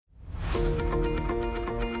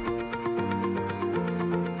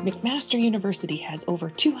McMaster University has over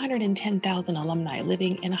 210,000 alumni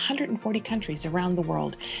living in 140 countries around the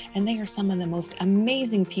world, and they are some of the most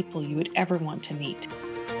amazing people you would ever want to meet.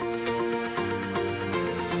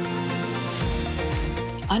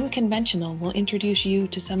 Unconventional will introduce you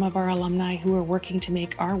to some of our alumni who are working to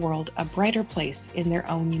make our world a brighter place in their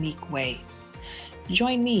own unique way.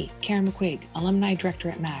 Join me, Karen McQuaig, Alumni Director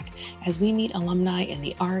at MAC, as we meet alumni in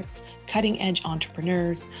the arts, cutting-edge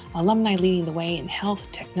entrepreneurs, alumni leading the way in health,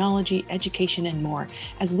 technology, education, and more,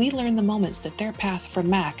 as we learn the moments that their path from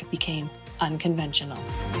MAC became unconventional.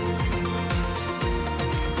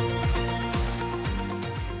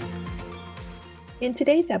 In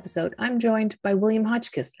today's episode, I'm joined by William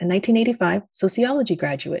Hotchkiss, a 1985 sociology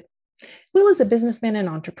graduate. Will is a businessman and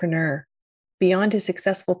entrepreneur. Beyond his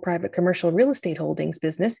successful private commercial real estate holdings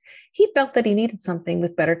business, he felt that he needed something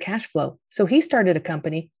with better cash flow. So he started a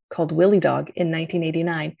company called Willie Dog in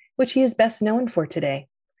 1989, which he is best known for today.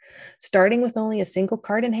 Starting with only a single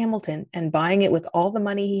cart in Hamilton and buying it with all the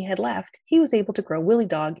money he had left, he was able to grow Willie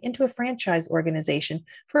Dog into a franchise organization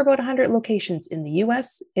for about 100 locations in the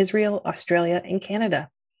US, Israel, Australia, and Canada.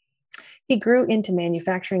 He grew into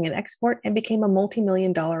manufacturing and export and became a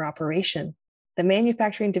multi-million-dollar operation. The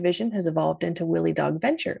manufacturing division has evolved into Willie Dog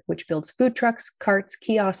Venture, which builds food trucks, carts,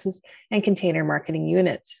 kiosks, and container marketing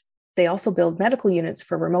units. They also build medical units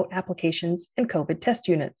for remote applications and COVID test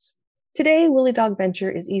units. Today, Willie Dog Venture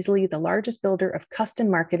is easily the largest builder of custom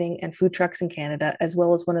marketing and food trucks in Canada, as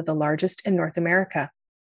well as one of the largest in North America.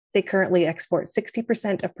 They currently export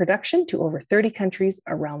 60% of production to over 30 countries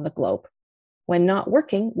around the globe. When not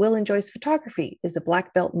working, Will enjoys photography, is a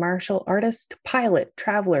black belt martial artist, pilot,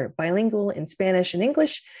 traveler, bilingual in Spanish and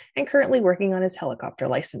English, and currently working on his helicopter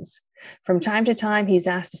license. From time to time, he's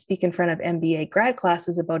asked to speak in front of MBA grad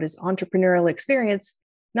classes about his entrepreneurial experience.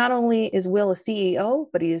 Not only is Will a CEO,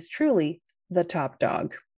 but he is truly the top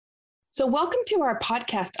dog. So welcome to our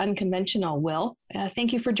podcast, Unconventional, Will.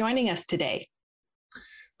 Thank you for joining us today.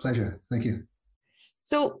 Pleasure. Thank you.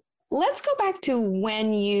 So let's go back to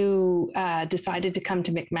when you decided to come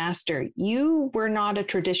to McMaster. You were not a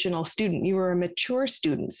traditional student. You were a mature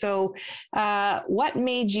student. So what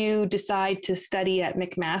made you decide to study at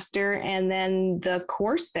McMaster and then the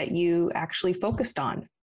course that you actually focused on?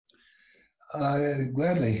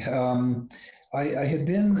 Gladly. I had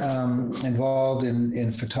been involved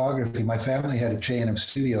in photography. My family had a chain of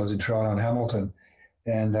studios in Toronto and Hamilton.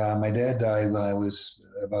 And my dad died when I was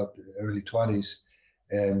about early 20s.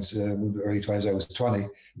 And early 20s, I was 20.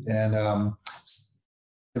 And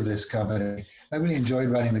of this company, I really enjoyed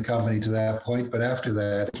running the company to that point. But after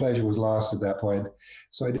that, pleasure was lost at that point.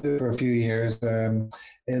 So I did it for a few years. And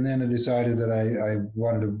then I decided that I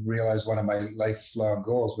wanted to realize one of my lifelong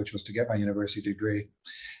goals, which was to get my university degree.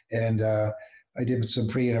 And I did some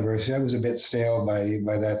pre-university. I was a bit stale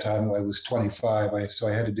by that time. I was 25, so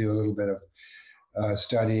I had to do a little bit of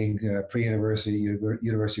studying pre-university,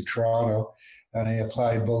 University of Toronto. And I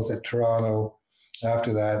applied both at Toronto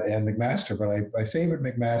after that and McMaster. But I favored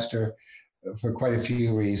McMaster for quite a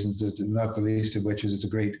few reasons, not the least of which is it's a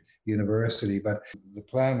great university. But the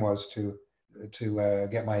plan was to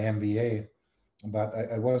get my MBA. But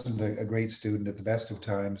I wasn't a great student at the best of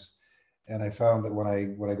times. And I found that when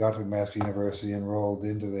I got to McMaster University, enrolled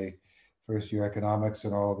into the first year economics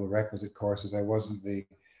and all of the requisite courses, I wasn't the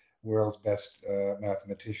world's best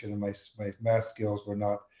mathematician, and my math skills were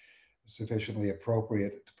not sufficiently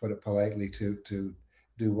appropriate, to put it politely, to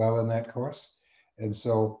do well in that course. And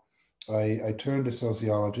so I turned to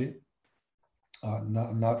sociology,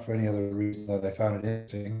 not for any other reason that I found it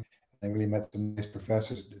interesting. I really met some nice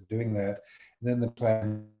professors doing that. And then the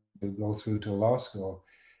plan to go through to law school,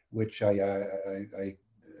 which I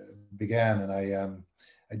began, and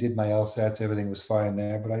I did my LSATs, everything was fine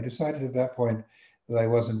there, but I decided at that point that I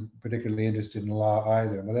wasn't particularly interested in law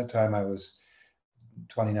either. By that time I was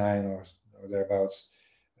 29 or thereabouts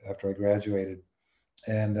after I graduated.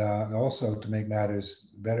 And also, to make matters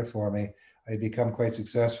better for me, I had become quite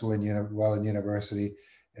successful in university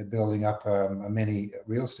at building up a mini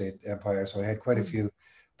real estate empire. So I had quite a few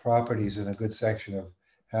properties in a good section of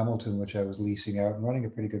Hamilton, which I was leasing out and running a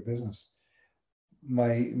pretty good business.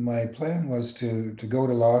 My plan was to go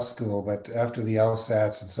to law school, but after the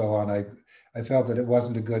LSATs and so on, I felt that it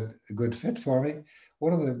wasn't a good fit for me.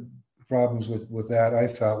 One of the problems with that, I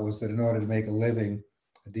felt, was that in order to make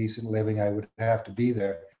a decent living, I would have to be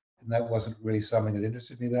there, and that wasn't really something that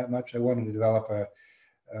interested me that much. I wanted to develop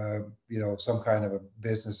some kind of a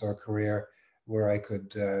business or career where I could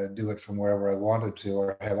do it from wherever I wanted to,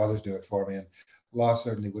 or have others do it for me. And law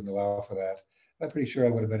certainly wouldn't allow for that. I'm pretty sure I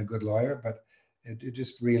would have been a good lawyer, but it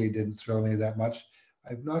just really didn't thrill me that much.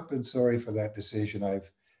 I've not been sorry for that decision.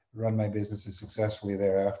 I've run my businesses successfully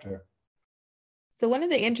thereafter. So one of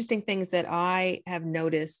the interesting things that I have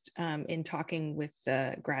noticed in talking with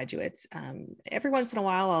graduates, every once in a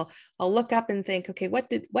while, I'll look up and think, okay,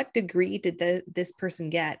 what degree did this person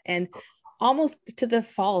get? And almost to the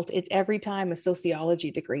fault, it's every time a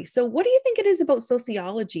sociology degree. So what do you think it is about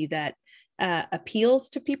sociology that appeals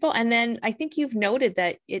to people? And then I think you've noted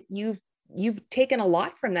that you've taken a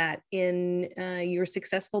lot from that in your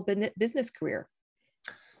successful business career.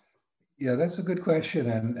 Yeah, that's a good question,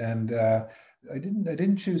 and I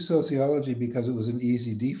didn't choose sociology because it was an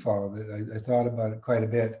easy default. I thought about it quite a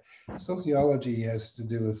bit. Sociology has to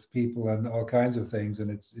do with people and all kinds of things,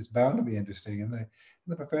 and it's bound to be interesting. And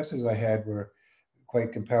the professors I had were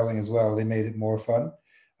quite compelling as well. They made it more fun.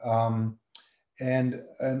 Um, and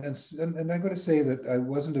I'm going to say that I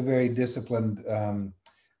wasn't a very disciplined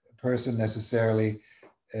person necessarily,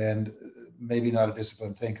 and maybe not a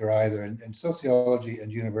disciplined thinker either. And sociology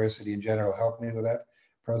and university in general helped me with that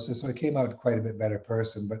process. So I came out quite a bit better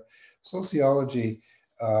person. But sociology,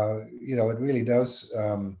 it really does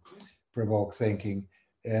provoke thinking.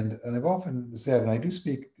 And I've often said, and I do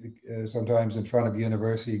speak sometimes in front of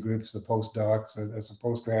university groups, the postdocs, as the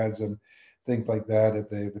postgrads, and things like that at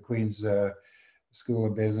the Queen's School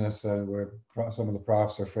of Business, where some of the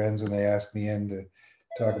profs are friends, and they ask me in to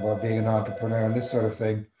talk about being an entrepreneur and this sort of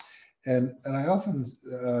thing. And I often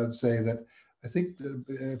say that I think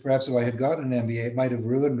that perhaps if I had gotten an MBA, it might have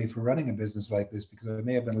ruined me for running a business like this, because I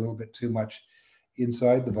may have been a little bit too much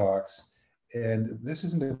inside the box. And this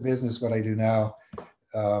isn't a business, what I do now,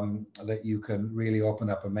 that you can really open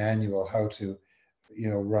up a manual how to,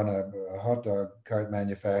 run a hot dog cart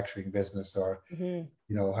manufacturing business, or,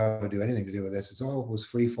 Mm-hmm. how to do anything to do with this. It's always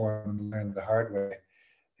free form and learn the hard way.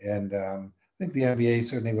 And I think the MBA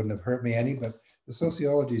certainly wouldn't have hurt me any, but the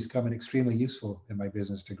sociology has come in extremely useful in my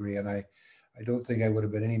business degree. And I don't think I would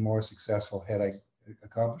have been any more successful had I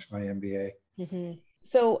accomplished my MBA. Mm-hmm.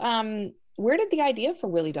 So, where did the idea for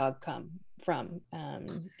Willie Dog come from?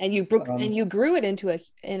 And you grew it into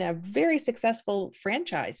a very successful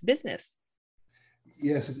franchise business.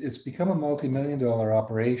 Yes, it's become a multi-million-dollar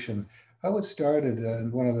operation. How it started,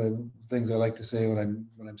 and one of the things I like to say when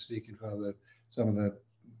I'm speaking in front of some of the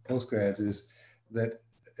postgrads, is that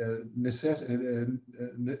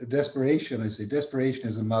desperation. I say desperation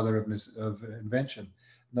is the mother of invention,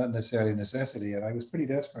 not necessarily necessity. And I was pretty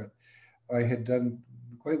desperate. I had done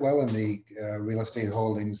quite well in the real estate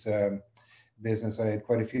holdings business. I had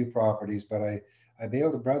quite a few properties, but I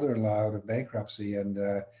bailed a brother-in-law out of bankruptcy,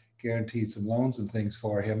 and guaranteed some loans and things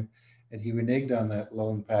for him. And he reneged on that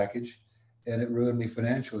loan package, and it ruined me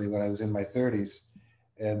financially when I was in my 30s.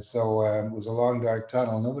 And so it was a long, dark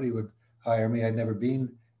tunnel. Nobody would hire me. I'd never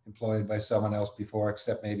been employed by someone else before,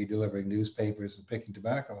 except maybe delivering newspapers and picking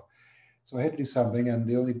tobacco. So I had to do something, and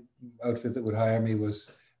the only outfit that would hire me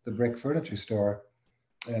was the brick furniture store.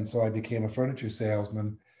 And so I became a furniture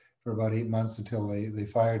salesman for about 8 months until they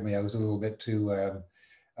fired me. I was a little bit too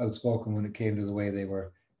outspoken when it came to the way they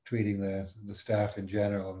were treating the staff in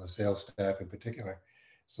general and the sales staff in particular.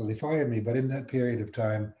 So they fired me. But in that period of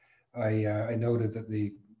time, I noted that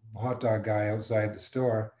the hot dog guy outside the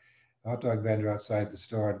store, hot dog vendor outside the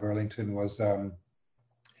store in Burlington, was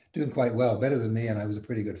doing quite well, better than me. And I was a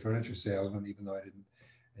pretty good furniture salesman, even though I didn't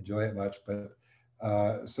enjoy it much. But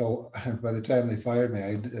so by the time they fired me,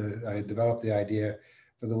 I had developed the idea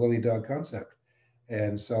for the Willie Dog concept.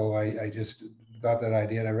 And so I just got that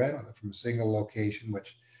idea and I ran with it from a single location,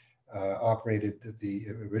 which operated. The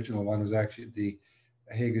original one was actually at the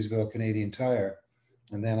Hagersville Canadian Tire.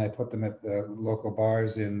 And then I put them at the local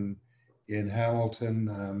bars in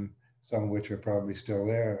Hamilton, some of which are probably still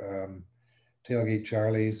there, Tailgate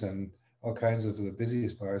Charlie's and all kinds of the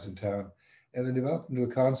busiest bars in town. And then developed into a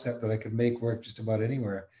concept that I could make work just about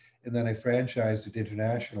anywhere. And then I franchised it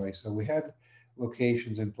internationally. So we had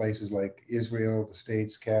locations in places like Israel, the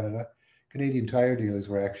States, Canada. Canadian Tire dealers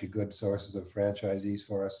were actually good sources of franchisees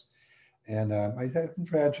for us. And I have been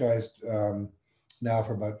franchised now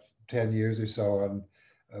for about 10 years or so, and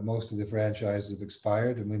most of the franchises have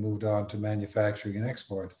expired, and we moved on to manufacturing and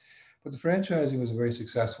export. But the franchising was a very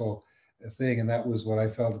successful thing, and that was what I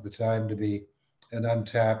felt at the time to be an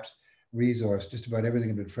untapped resource. Just about everything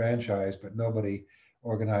had been franchised, but nobody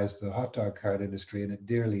organized the hot dog cart industry, and it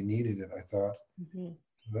dearly needed it, I thought. Mm-hmm.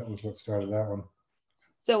 So that was what started that one.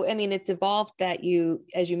 So, I mean, it's evolved that you,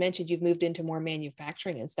 as you mentioned, you've moved into more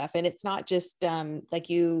manufacturing and stuff. And it's not just like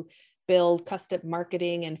you build custom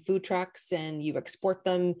marketing and food trucks and you export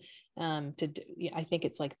them to, I think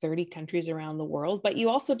it's like 30 countries around the world, but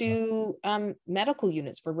you also do medical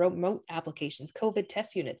units for remote applications, COVID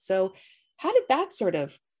test units. So how did that sort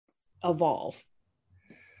of evolve?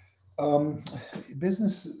 Um,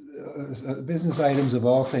 business business items of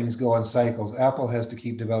all things go on cycles. Apple has to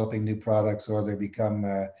keep developing new products or they become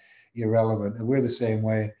irrelevant, and we're the same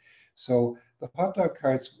way. So the hot dog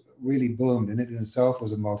carts really boomed, and it in itself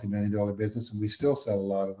was a multi-million-dollar business, and we still sell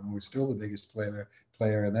a lot of them. We're still the biggest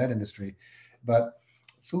player in that industry, but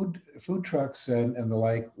food trucks and the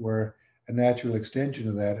like were a natural extension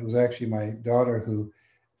of that. It was actually my daughter who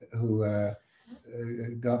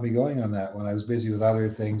got me going on that when I was busy with other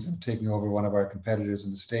things and taking over one of our competitors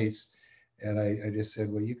in the States. And I just said,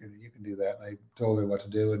 well, you can do that. And I told her what to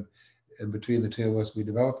do. And between the two of us, we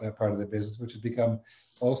developed that part of the business, which has become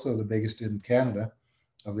also the biggest in Canada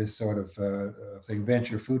of this sort of thing.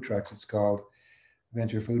 Venture Food Trucks, it's called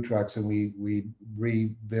Venture Food Trucks. And we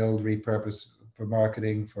rebuild, repurpose for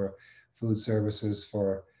marketing, for food services,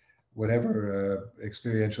 for whatever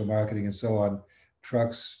experiential marketing and so on,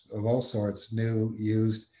 trucks of all sorts, new,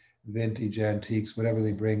 used, vintage, antiques, whatever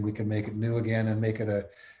they bring, we can make it new again and make it a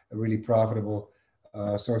really profitable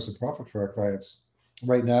source of profit for our clients.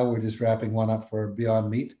 Right now, we're just wrapping one up for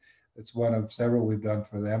Beyond Meat. It's one of several we've done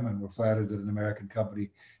for them, and we're flattered that an American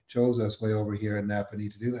company chose us way over here in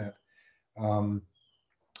Napanee to do that. Um,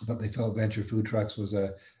 but they felt Venture Food Trucks was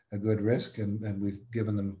a good risk, and we've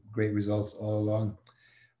given them great results all along.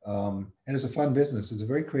 And it's a fun business. It's a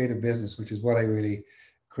very creative business, which is what I really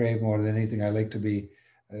crave more than anything. I like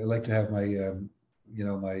to have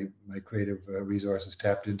my, my creative resources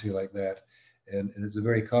tapped into like that. And it's a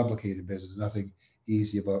very complicated business. Nothing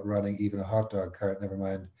easy about running even a hot dog cart, never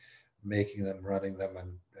mind making them, running them,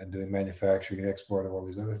 and doing manufacturing and export of all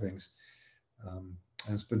these other things. And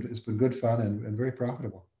it's been good fun and very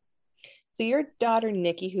profitable. So your daughter,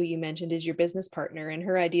 Nikki, who you mentioned is your business partner, and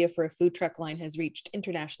her idea for a food truck line has reached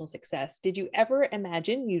international success. Did you ever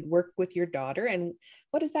imagine you'd work with your daughter? And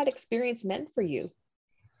what has that experience meant for you?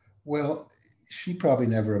 Well, she probably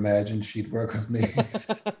never imagined she'd work with me.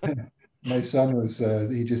 My son was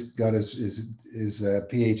he just got his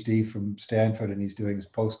PhD from Stanford and he's doing his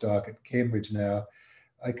postdoc at Cambridge now.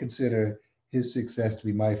 I consider his success to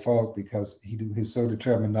be my fault because he's so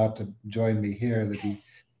determined not to join me here that he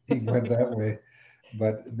went that way.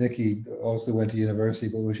 But Nikki also went to university,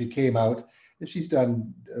 but when she came out, and she's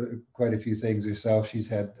done quite a few things herself. She's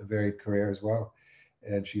had a varied career as well,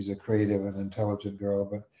 and she's a creative and intelligent girl.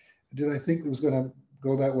 But did I think it was going to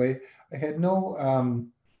go that way? I had no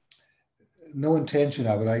intention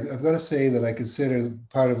of it. I've got to say that I consider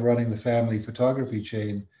part of running the family photography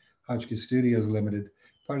chain, Hotchkiss Studios Limited,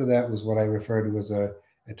 part of that was what I refer to as a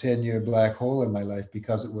 10-year black hole in my life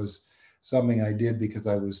because it was something I did because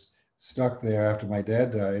I was stuck there after my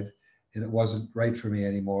dad died and it wasn't right for me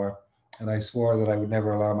anymore. And I swore that I would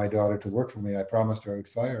never allow my daughter to work for me. I promised her I would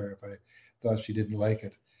fire her if I thought she didn't like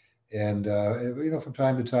it. And, from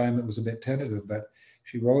time to time, it was a bit tentative, but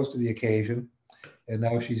she rose to the occasion and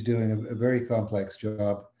now she's doing a very complex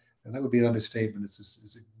job, and that would be an understatement.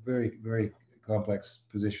 It's a very, very complex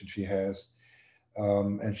position she has,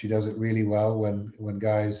 and she does it really well when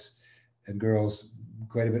guys and girls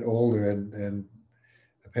quite a bit older and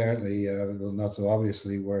apparently, well, not so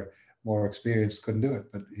obviously, were more experienced couldn't do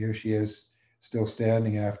it. But here she is, still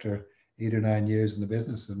standing after 8 or 9 years in the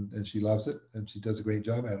business, and she loves it, and she does a great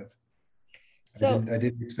job at it. So, I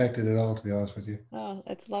didn't expect it at all, to be honest with you. oh,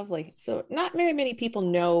 that's lovely. So, not very many people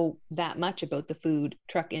know that much about the food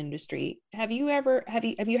truck industry. Have you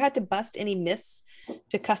had to bust any myths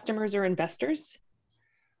to customers or investors?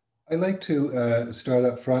 I like to start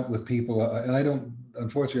up front with people, and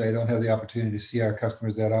unfortunately, I don't have the opportunity to see our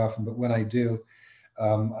customers that often. But when I do,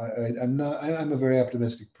 I'm not. I'm a very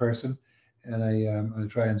optimistic person, and I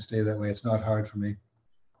try and stay that way. It's not hard for me,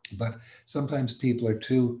 but sometimes people are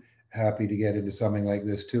too happy to get into something like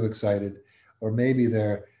this, too excited, or maybe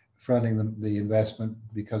they're fronting the investment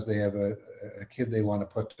because they have a kid they want to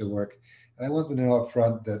put to work. And I want them to know up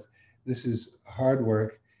front that this is hard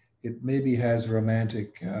work. It maybe has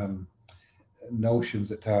romantic notions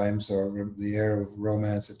at times or the air of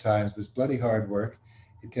romance at times, but it's bloody hard work.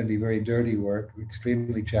 It can be very dirty work,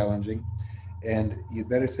 extremely challenging, and you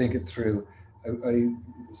better think it through. I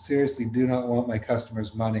seriously do not want my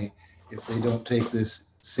customers' money if they don't take this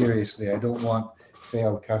seriously. I don't want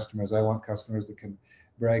failed customers. I want customers that can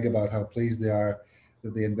brag about how pleased they are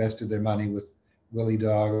that they invested their money with Willie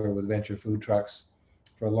Dog or with Venture Food Trucks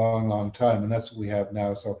for a long, long time, and that's what we have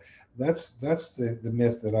now. So that's the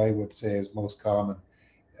myth that I would say is most common.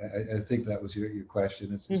 I think that was your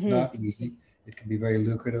question. It's Mm-hmm. not easy. It can be very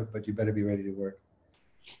lucrative, but you better be ready to work.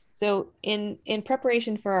 So, in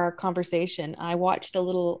preparation for our conversation, I watched a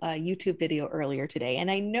little YouTube video earlier today,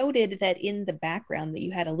 and I noted that in the background that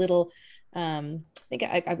you had a little I think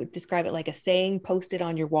I would describe it like a saying posted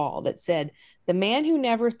on your wall that said, "The man who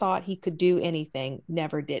never thought he could do anything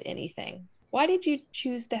never did anything." Why did you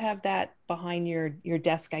choose to have that behind your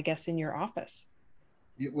desk, I guess, in your office?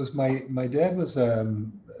 It was my dad was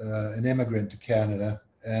an immigrant to Canada,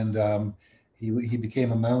 and he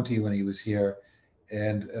became a Mountie when he was here,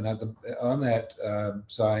 and at on that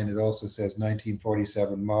sign it also says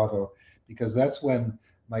 1947 motto, because that's when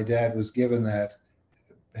my dad was given that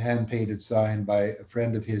hand painted sign by a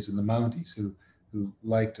friend of his in the Mounties who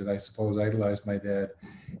liked it. I suppose idolized my dad.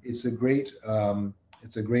 It's a great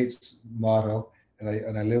it's a great motto,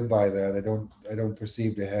 and I live by that. I don't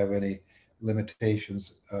perceive to have any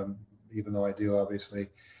limitations, even though I do obviously.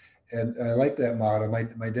 And I like that motto.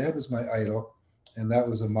 My dad was my idol, and that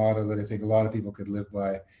was a motto that I think a lot of people could live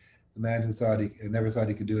by. The man who thought he never thought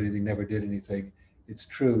he could do anything, never did anything. It's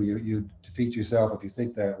true. You defeat yourself if you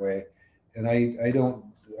think that way. And I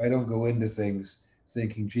don't go into things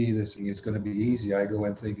thinking, gee, this it's going to be easy. I go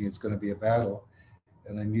in thinking it's going to be a battle,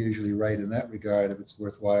 and I'm usually right in that regard. If it's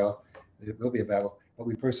worthwhile, it will be a battle, but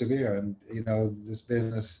we persevere. And this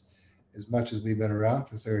business, as much as we've been around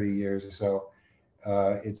for 30 years or so,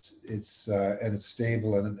 it's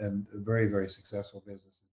stable and a very very successful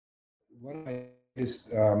business. One of my biggest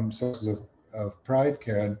sources of pride,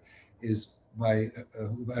 Karen, is my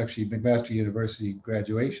actually McMaster University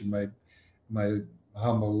graduation. My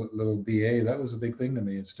humble little BA, that was a big thing to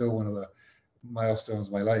me. It's still one of the milestones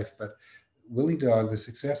of my life. But Willie Dog, the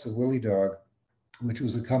success of Willie Dog, which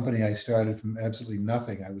was a company I started from absolutely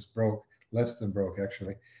nothing. I was broke, less than broke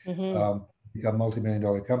actually. Mm-hmm. Become a multi-million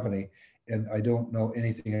dollar company, and I don't know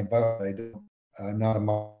anything about it. I'm not a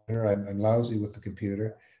marketer. I'm lousy with the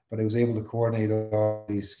computer, but I was able to coordinate all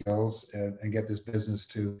these skills and get this business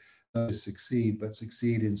to not just succeed, but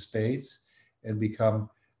succeed in spades and become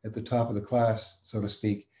at the top of the class, so to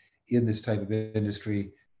speak, in this type of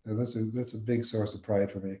industry. And that's a big source of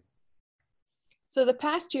pride for me. So the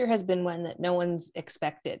past year has been one that no one's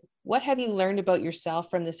expected. What have you learned about yourself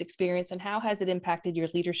from this experience, and how has it impacted your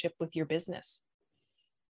leadership with your business?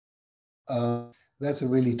 That's a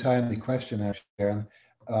really timely question, actually, Karen.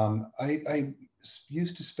 I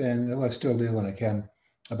used to spend, well, I still do when I can,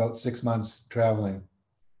 about 6 months traveling.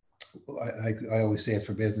 I always say it's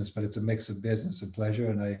for business, but it's a mix of business and pleasure.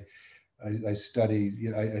 And I study,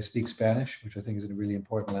 I speak Spanish, which I think is a really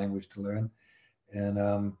important language to learn.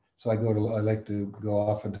 And so I like to go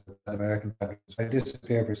off into American countries. So I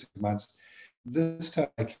disappeared for 6 months. This time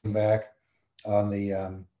I came back on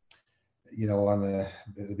the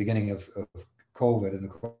beginning of COVID, and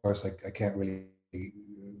of course I can't really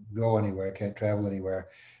go anywhere. I can't travel anywhere.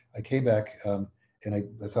 I came back, and I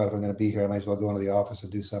thought if I'm going to be here, I might as well go into the office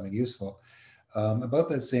and do something useful. About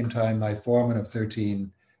that same time, my foreman of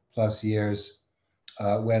 13 plus years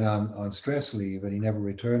went on stress leave, and he never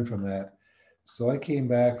returned from that. So I came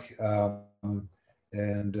back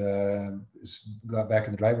and got back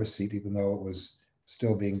in the driver's seat, even though it was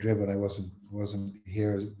still being driven. I wasn't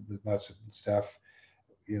here as much. Staff,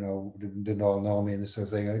 didn't all know me and this sort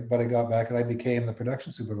of thing. But I got back and I became the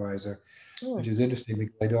production supervisor, which is interesting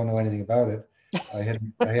because I don't know anything about it. I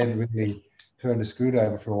hadn't really turned a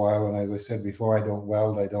screwdriver for a while, and as I said before, I don't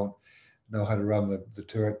weld. I don't know how to run the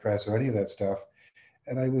turret press or any of that stuff.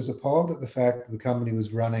 And I was appalled at the fact that the company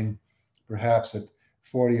was running perhaps at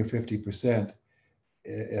 40 or 50%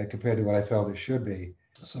 compared to what I felt it should be.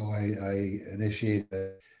 So I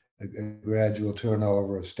initiated a gradual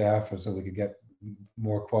turnover of staff so we could get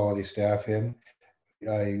more quality staff in.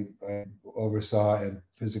 I oversaw and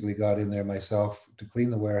physically got in there myself to clean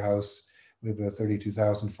the warehouse. We have a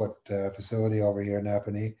 32,000 foot facility over here in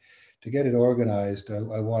Napanee. To get it organized, I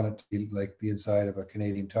want it to be like the inside of a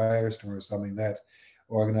Canadian Tire store or something that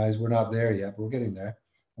organized. We're not there yet, but we're getting there,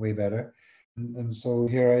 way better. And so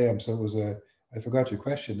here I am. So I forgot your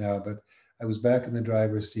question now, but I was back in the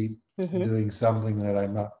driver's seat doing something that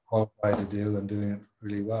I'm not qualified to do and doing it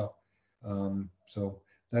really well. So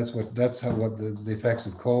that's how what the effects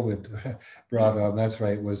of COVID brought on. That's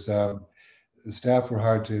right. Was the staff were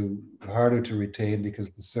harder to retain because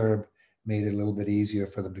the CERB made it a little bit easier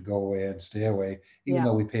for them to go away and stay away. Even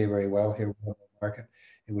though we pay very well here in the market,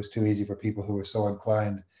 it was too easy for people who were so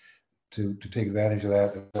inclined to take advantage of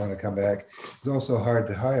that and want to come back. It's also hard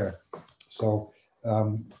to hire. So I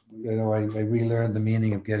relearned the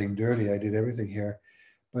meaning of getting dirty. I did everything here,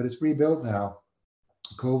 but it's rebuilt now.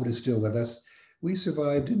 COVID is still with us. We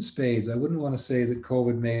survived in spades. I wouldn't want to say that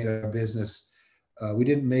COVID made our business. We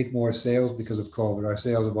didn't make more sales because of COVID. Our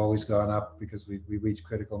sales have always gone up because we reached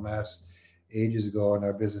critical mass ages ago, and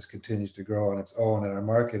our business continues to grow on its own. And our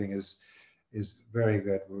marketing is very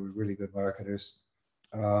good. We're really good marketers.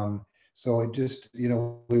 So it just, we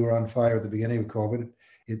were on fire at the beginning of COVID.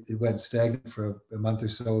 It went stagnant for a month or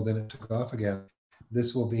so, then it took off again.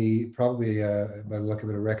 This will be probably, by the look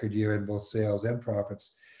of it, a record year in both sales and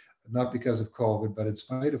profits, not because of COVID, but in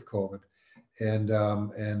spite of COVID. And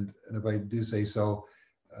if I do say so,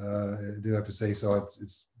 do have to say so,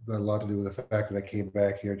 it's got a lot to do with the fact that I came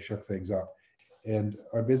back here and shook things up. And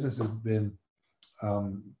our business has been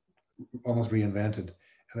almost reinvented.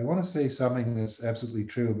 And I want to say something that's absolutely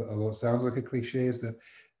true, but although it sounds like a cliche, is that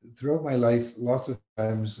throughout my life, lots of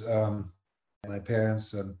times, my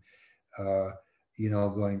parents and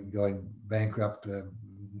going bankrupt,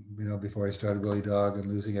 before I started Willie Dog and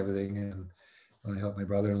losing everything, and when I helped my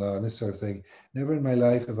brother-in-law and this sort of thing. Never in my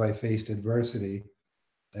life have I faced adversity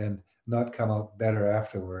and not come out better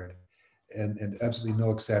afterward. And absolutely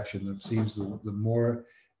no exception. It seems the more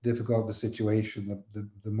difficult the situation,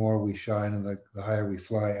 the more we shine and the higher we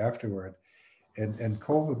fly afterward. And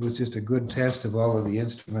COVID was just a good test of all of the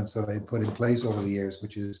instruments that I put in place over the years,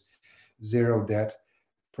 which is zero debt,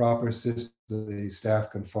 proper systems that the staff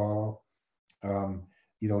can follow,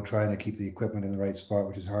 trying to keep the equipment in the right spot,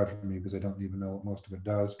 which is hard for me because I don't even know what most of it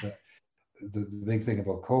does. But the big thing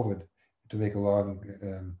about COVID, to make a long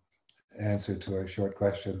answer to a short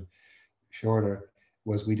question shorter,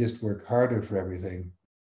 was we just work harder for everything.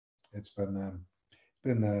 It's been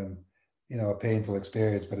a painful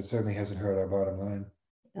experience, but it certainly hasn't hurt our bottom line.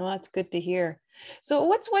 Well, that's good to hear. So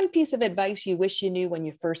what's one piece of advice you wish you knew when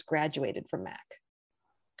you first graduated from Mac?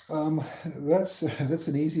 That's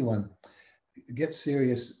an easy one. Get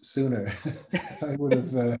serious sooner. I would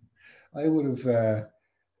have,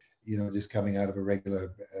 just coming out of a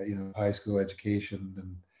regular, high school education,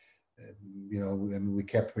 and we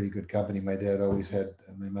kept pretty good company. My dad always had,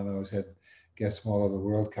 and my mom always had guests from all over the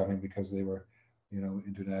world coming because they were,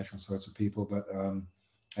 international sorts of people. But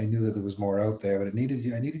I knew that there was more out there, but I needed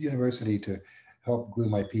university to help glue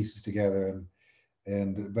my pieces together.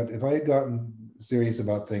 But if I had gotten serious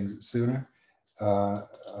about things sooner,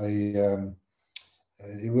 it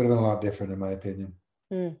would have been a lot different, in my opinion.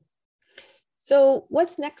 So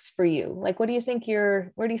what's next for you? Like, what do you think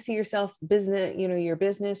where do you see yourself your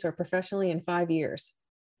business or professionally in 5 years?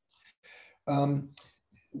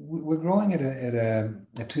 We're growing at a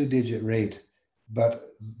 2-digit rate, but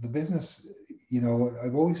the business,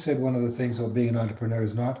 I've always said one of the things about being an entrepreneur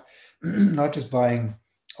is not just buying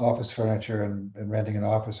office furniture and renting an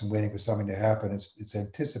office and waiting for something to happen. It's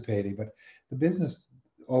anticipating, but the business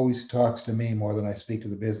always talks to me more than I speak to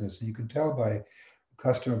the business. And you can tell by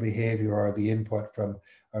customer behavior or the input from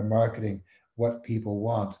our marketing what people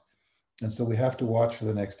want. And so we have to watch for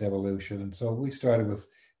the next evolution. And so we started with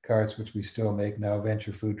carts, which we still make now.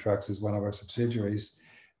 Venture Food Trucks is one of our subsidiaries,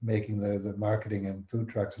 making the marketing and food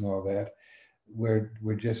trucks and all that. We're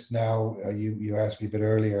just now, you asked me a bit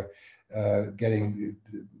earlier, getting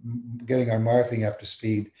our marketing up to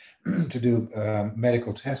speed to do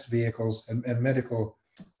medical test vehicles and medical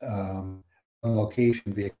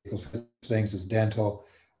location vehicles for things as dental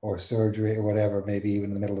or surgery or whatever, maybe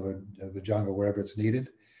even in the middle of the jungle, wherever it's needed.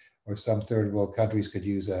 Or some third world countries could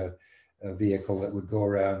use a vehicle that would go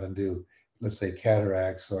around and do, let's say,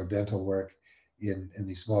 cataracts or dental work in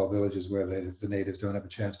these small villages where the natives don't have a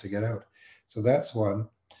chance to get out. So that's one.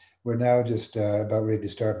 We're now just about ready to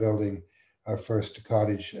start building our first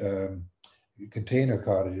cottage, container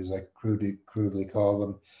cottages, I crudely call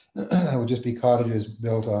them. It would just be cottages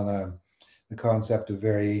built on the concept of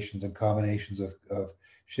variations and combinations of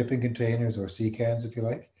shipping containers or sea cans, if you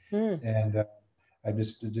like. And I'm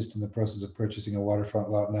just in the process of purchasing a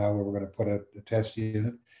waterfront lot now where we're going to put a test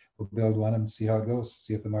unit. We'll build one and see how it goes,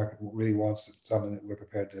 see if the market really wants something that we're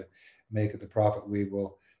prepared to make at the profit we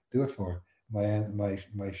will do it for.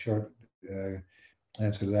 My short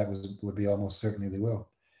answer to that would be almost certainly they will.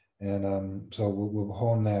 And so we'll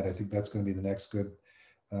hone that. I think that's going to be the next good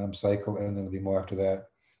cycle, and then there'll be more after that.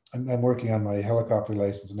 I'm working on my helicopter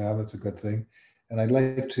license now. That's a good thing. And I'd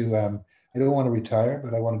like to, I don't want to retire,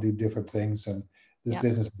 but I want to do different things. And this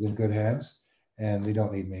business is in good hands, and they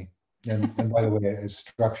don't need me. And by the way, it's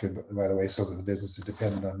structured, by the way, so that the business is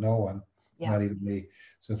dependent on no one, not even me.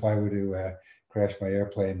 So if I were to crash my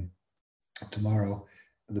airplane tomorrow,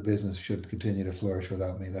 the business should continue to flourish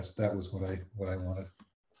without me. That was what I wanted.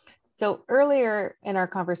 So earlier in our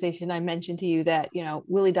conversation, I mentioned to you that,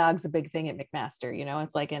 Willie Dog's a big thing at McMaster,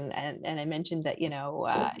 it's like, and I mentioned that,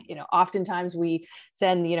 oftentimes we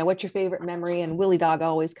send, what's your favorite memory? And Willie Dog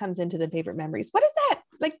always comes into the favorite memories. What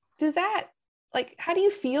is that? Like, how do you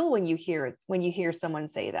feel when you hear someone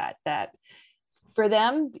say that for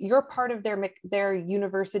them, you're part of their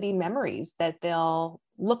university memories that they'll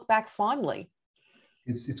look back fondly?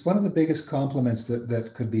 it's one of the biggest compliments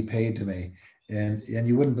that could be paid to me, and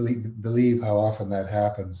you wouldn't believe how often that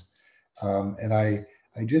happens. And I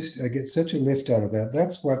get such a lift out of that.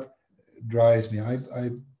 That's what drives me.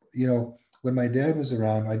 You know, when my dad was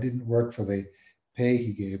around, I didn't work for the pay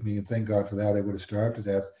he gave me, and thank God for that. I would have starved to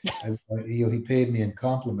death. He paid me in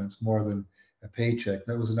compliments more than a paycheck.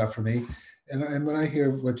 That was enough for me. And when I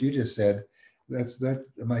hear what you just said, that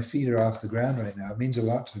my feet are off the ground right now. It means a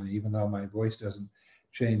lot to me, even though my voice doesn't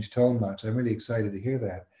change tone much. I'm really excited to hear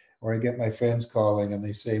that. Or I get my friends calling and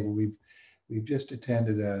they say, "Well, we've just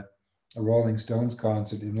attended a Rolling Stones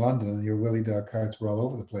concert in London, and your Willie dog carts were all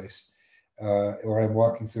over the place." Or I'm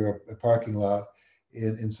walking through a parking lot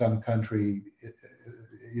in some country,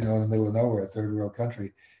 you know, in the middle of nowhere, a third world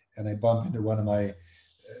country, and I bump into one of my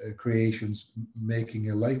creations making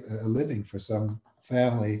a living for some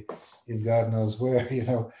family in God knows where, you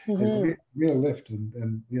know, it's a real lift.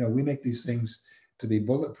 And, you know, we make these things to be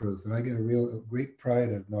bulletproof. And I get a great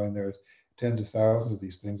pride of knowing there's tens of thousands of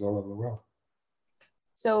these things all over the world.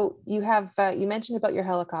 So you have, you mentioned about your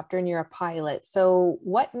helicopter and you're a pilot. So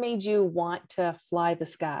what made you want to fly the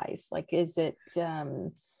skies? Like, is it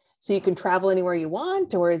so you can travel anywhere you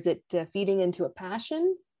want, or is it feeding into a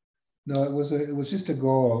passion? No, it was just a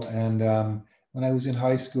goal. And when I was in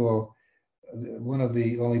high school, one of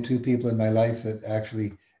the only two people in my life that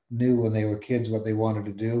actually knew when they were kids what they wanted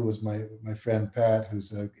to do was my friend Pat,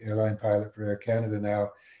 who's an airline pilot for Air Canada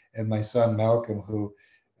now, and my son Malcolm, who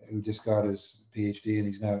just got his PhD and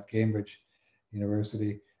he's now at Cambridge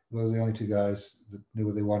University. Those are the only two guys that knew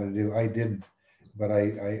what they wanted to do. I didn't, but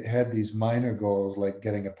I had these minor goals like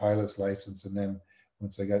getting a pilot's license, and then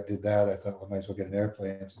once did that, I thought, well, I might as well get an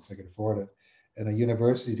airplane since I could afford it. And a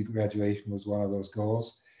university graduation was one of those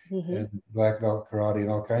goals, and black belt karate and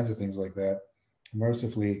all kinds of things like that.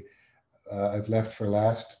 Mercifully, I've left for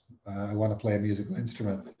last. I want to play a musical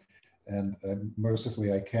instrument, and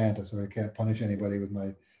mercifully I can't. So I can't punish anybody with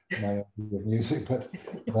my music. But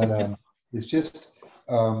it's just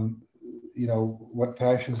you know, what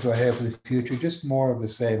passions do I have for the future? Just more of the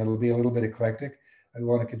same. It'll be a little bit eclectic. I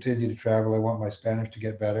want to continue to travel. I want my Spanish to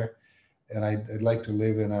get better, and I'd like to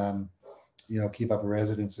live in you know, keep up a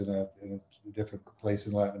residence in a different place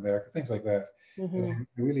in Latin America, things like that. And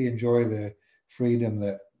I really enjoy the freedom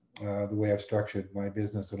that the way I've structured my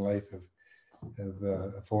business and life have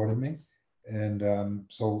afforded me. And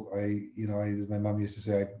so you know, as my mom used to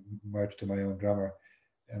say, I march to my own drummer,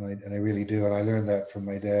 and I really do. And I learned that from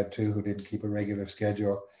my dad too, who didn't keep a regular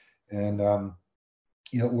schedule. And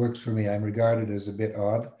you know, it works for me. I'm regarded as a bit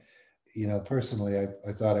odd. You know, personally,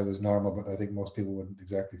 I thought I was normal, but I think most people wouldn't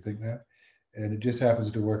exactly think that. And it just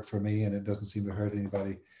happens to work for me, and it doesn't seem to hurt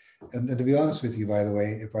anybody. And to be honest with you, by the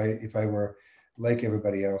way, if I were like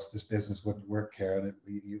everybody else, this business wouldn't work, Karen.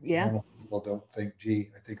 Normal people don't think, gee,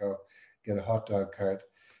 I think I'll get a hot dog cart.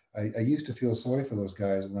 I used to feel sorry for those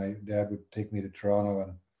guys when my dad would take me to Toronto,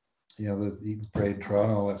 and you know, the Eaton's Parade in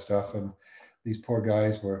Toronto, all that stuff. And these poor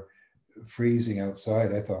guys were freezing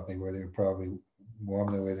outside. I thought they were probably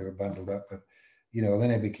warm the way they were bundled up. But, you know,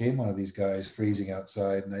 then I became one of these guys freezing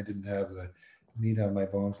outside, and I didn't have the meat on my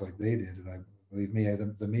bones like they did. And believe me,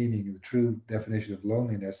 the meaning, the true definition of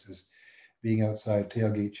loneliness is being outside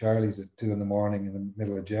tailgate Charlie's at 2 in the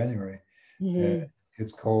middle of January.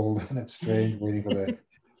 It's cold and it's strange waiting for the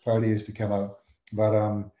partiers to come out. But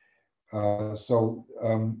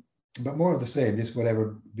but more of the same, just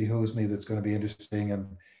whatever behooves me that's going to be interesting,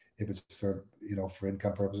 and if it's for, you know, for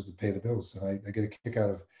income purposes to pay the bills. And I get a kick out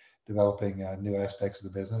of developing new aspects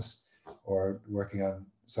of the business, or working on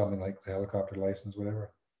something like the helicopter license,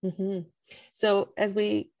 whatever. So as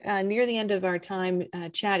we near the end of our time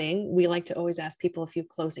chatting, we like to always ask people a few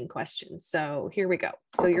closing questions. So here we go.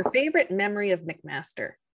 So your favorite memory of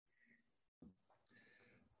McMaster?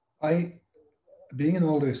 Being an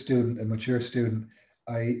older student, a mature student,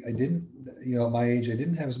 I didn't, you know, at my age, I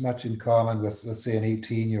didn't have as much in common with, let's say, an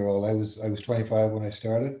 18-year-old. I was 25 when I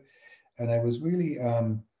started, and I was really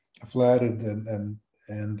flattered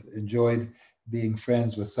and enjoyed being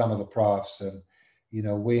friends with some of the profs. And you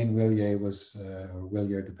know, Wayne Willier was, or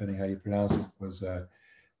Willier, depending how you pronounce it, was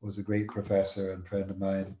a great professor and friend of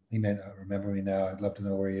mine. He may not remember me now. I'd love to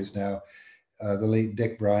know where he is now. The late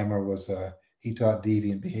Dick Breimer was, he taught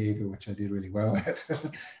deviant behavior, which I did really well at.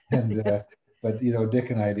 And but you know,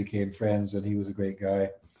 Dick and I became friends, and he was a great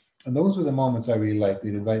guy. And those were the moments I really liked.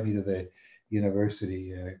 They'd invite me to the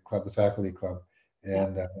university club, the faculty club,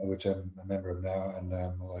 and which I'm a member of now, and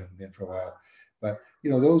well, I've been for a while. But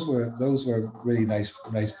you know, those were really nice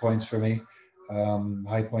points for me,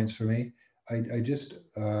 high points for me. I just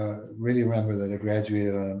really remember that I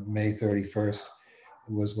graduated on May 31st,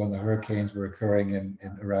 was when the hurricanes were occurring in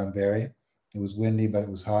around Barrie. It was windy, but it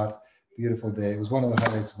was hot, beautiful day. It was one of the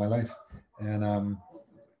highlights of my life. And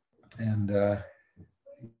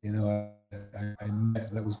you know, I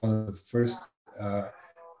met, that was one of the first,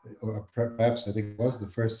 or perhaps I think it was the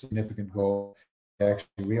first significant goal I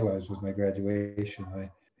actually realized was my graduation.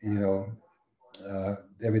 You know,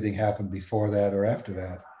 everything happened before that or after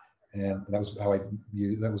that, and that was how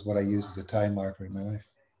that was what I used as a time marker in my life.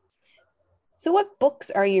 So, what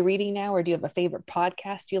books are you reading now, or do you have a favorite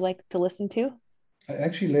podcast you like to listen to? I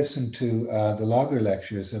actually listened to the Lager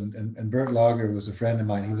lectures, and Bert Lager was a friend of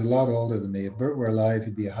mine. He was a lot older than me. If Bert were alive,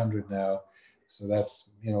 he'd be 100 now. So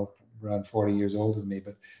that's, you know, around 40 years older than me.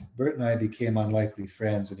 But Bert and I became unlikely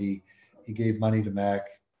friends, and he gave money to Mac.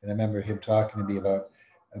 And I remember him talking to me about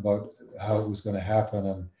how it was going to happen,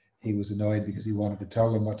 and he was annoyed because he wanted to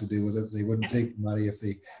tell them what to do with it. They wouldn't take the money if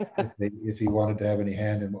he wanted to have any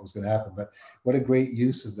hand in what was going to happen. But what a great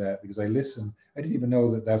use of that, because I listened. I didn't even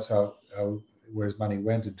know that that's how where his money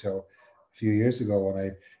went until a few years ago when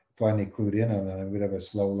I finally clued in on that. I'm a bit of a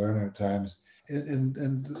slow learner at times. And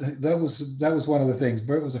that was one of the things.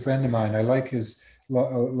 Bert was a friend of mine. I like his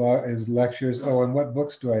lectures. Oh, and what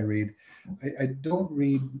books do I read? I don't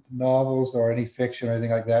read novels or any fiction or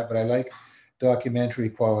anything like that, but I like documentary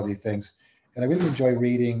quality things. And I really enjoy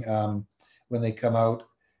reading when they come out,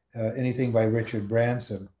 anything by Richard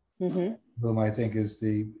Branson, mm-hmm. whom I think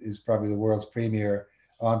is probably the world's premier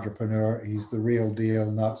entrepreneur. He's the real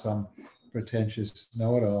deal, not some pretentious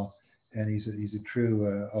know-it-all. And he's a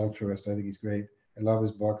true altruist. I think he's great. I love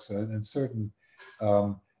his books and certain,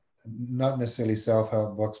 not necessarily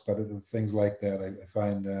self-help books, but things like that I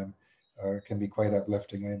find can be quite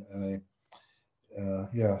uplifting.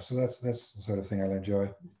 Yeah, so that's the sort of thing I'll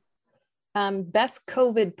enjoy. Best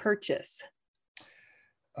COVID purchase?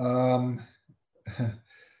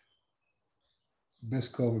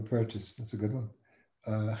 Best COVID purchase. That's a good one.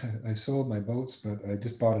 I sold my boats, but I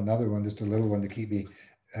just bought another one, just a little one to keep me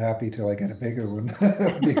happy till I get a bigger one.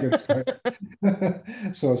 That would be a good start.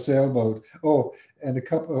 So a sailboat. Oh, and a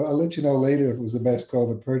couple, I'll let you know later if it was the best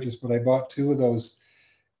COVID purchase, but I bought 2 of those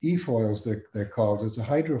e-foils, they're called. It's a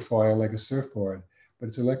hydrofoil like a surfboard, but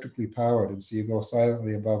it's electrically powered. And so you go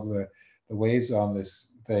silently above the waves on this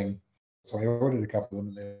thing. So I ordered a couple of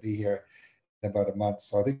them and they'll be here in about a month.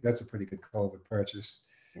 So I think that's a pretty good COVID purchase.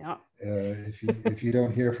 Yeah. If you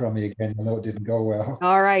don't hear from me again, you'll know it didn't go well.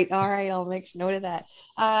 All right. I'll make note of that.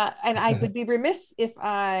 And I would be remiss if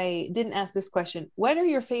I didn't ask this question. What are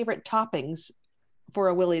your favorite toppings for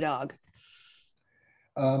a Willie dog?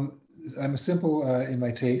 I'm simple in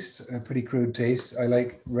my taste, a pretty crude taste. I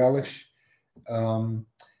like relish and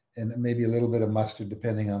maybe a little bit of mustard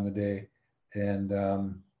depending on the day, and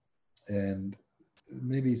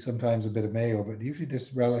maybe sometimes a bit of mayo, but usually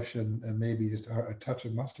just relish and maybe just a touch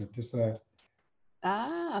of mustard, just that.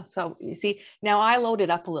 So you see, now I load it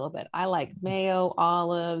up a little bit. I like mayo,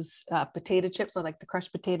 olives, potato chips. I like the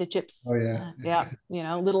crushed potato chips. Oh yeah. Yeah. You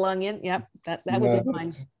know, little onion. Yep. That would be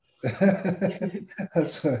fine.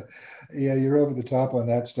 That's yeah, you're over the top on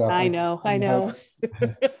that stuff. I know. I'm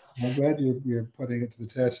glad you're putting it to the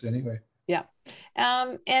test anyway. Yeah.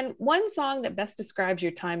 And one song that best describes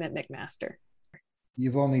your time at McMaster?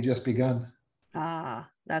 You've only just begun.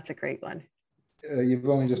 That's a great one. You've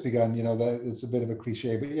only just begun. You know, that it's a bit of a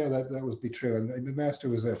cliche, but yeah, that would be true. And McMaster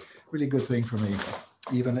was a really good thing for me.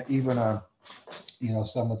 Even a, you know,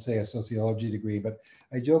 some would say a sociology degree, but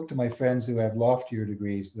I joke to my friends who have loftier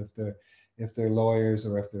degrees, if they're lawyers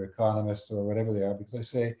or if they're economists or whatever they are, because I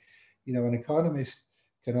say, you know, an economist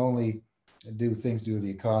can only do things to do with the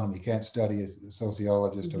economy. You can't study as a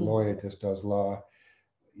sociologist. Mm-hmm. A lawyer just does law.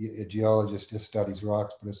 A geologist just studies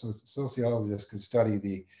rocks, but a sociologist can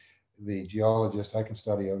study the geologist. I can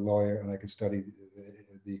study a lawyer, and I can study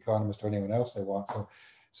the economist or anyone else I want.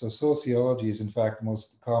 So sociology is in fact the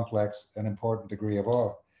most complex and important degree of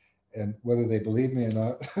all. And whether they believe me or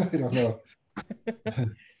not, I don't know.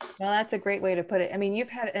 Well, that's a great way to put it. I mean, you've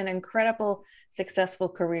had an incredible, successful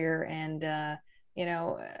career, and you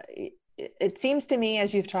know, it seems to me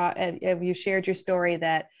as you've shared your story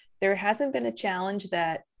that there hasn't been a challenge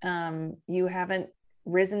that you haven't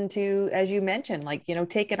risen to, as you mentioned, like, you know,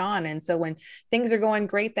 take it on. And so when things are going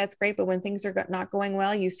great, that's great. But when things are not going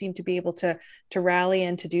well, you seem to be able to rally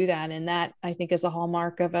and to do that. And that, I think, is a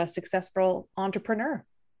hallmark of a successful entrepreneur.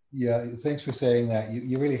 Yeah, thanks for saying that.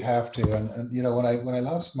 You really have to. And you know, when I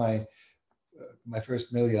lost my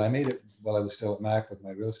first million, I made it while I was still at Mac with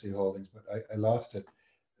my real estate holdings, but I lost it,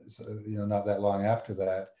 so, you know, not that long after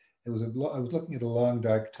that. I was looking at a long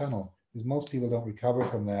dark tunnel, because most people don't recover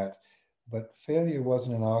from that. But failure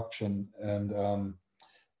wasn't an option, and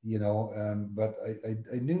but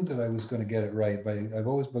I knew that I was going to get it right. But I've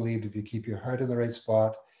always believed if you keep your heart in the right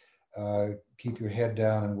spot, keep your head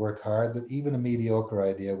down and work hard, that even a mediocre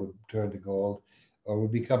idea would turn to gold or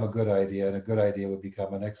would become a good idea, and a good idea would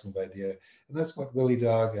become an excellent idea. And that's what Willie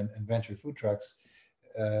Dog and Venture Food Trucks,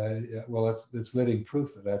 well, it's living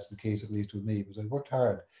proof that that's the case, at least with me, because I worked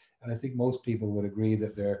hard. And I think most people would agree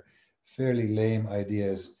that they're fairly lame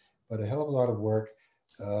ideas, but a hell of a lot of work,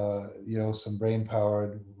 some brain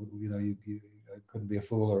power, I couldn't be a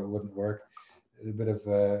fool or it wouldn't work. A bit of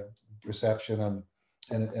perception and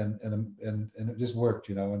it just worked,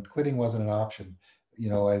 and quitting wasn't an option.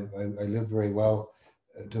 I lived very well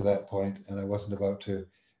to that point, and I wasn't about to,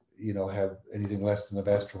 have anything less than the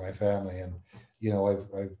best for my family. And,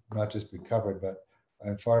 I've not just recovered, but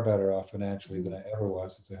I'm far better off financially than I ever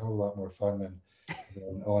was. It's a hell of a lot more fun than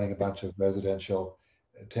owning a bunch of residential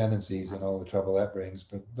tenancies and all the trouble that brings.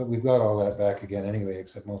 But we've got all that back again anyway,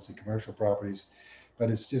 except mostly commercial properties. But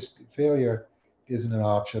it's just failure isn't an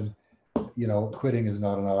option. Quitting is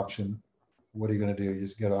not an option. What are you going to do? You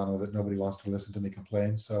just get on with it. Nobody wants to listen to me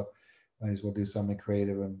complain. So might as well do something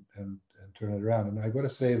creative and turn it around. And I got to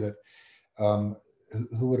say that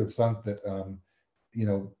who would have thunk that,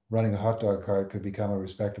 running a hot dog cart could become a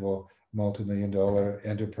respectable multi-million-dollar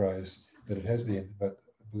enterprise that it has been. But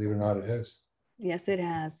believe it or not, it has. Yes, it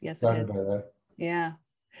has. Yes, it has. By that. Yeah.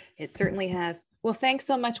 It certainly has. Well, thanks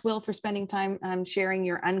so much, Will, for spending time sharing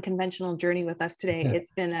your unconventional journey with us today.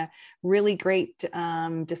 It's been a really great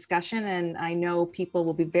discussion, and I know people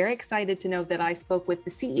will be very excited to know that I spoke with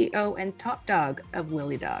the CEO and top dog of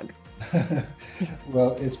Willie Dog.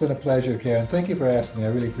 Well, it's been a pleasure, Karen. Thank you for asking me.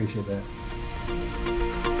 I really appreciate that.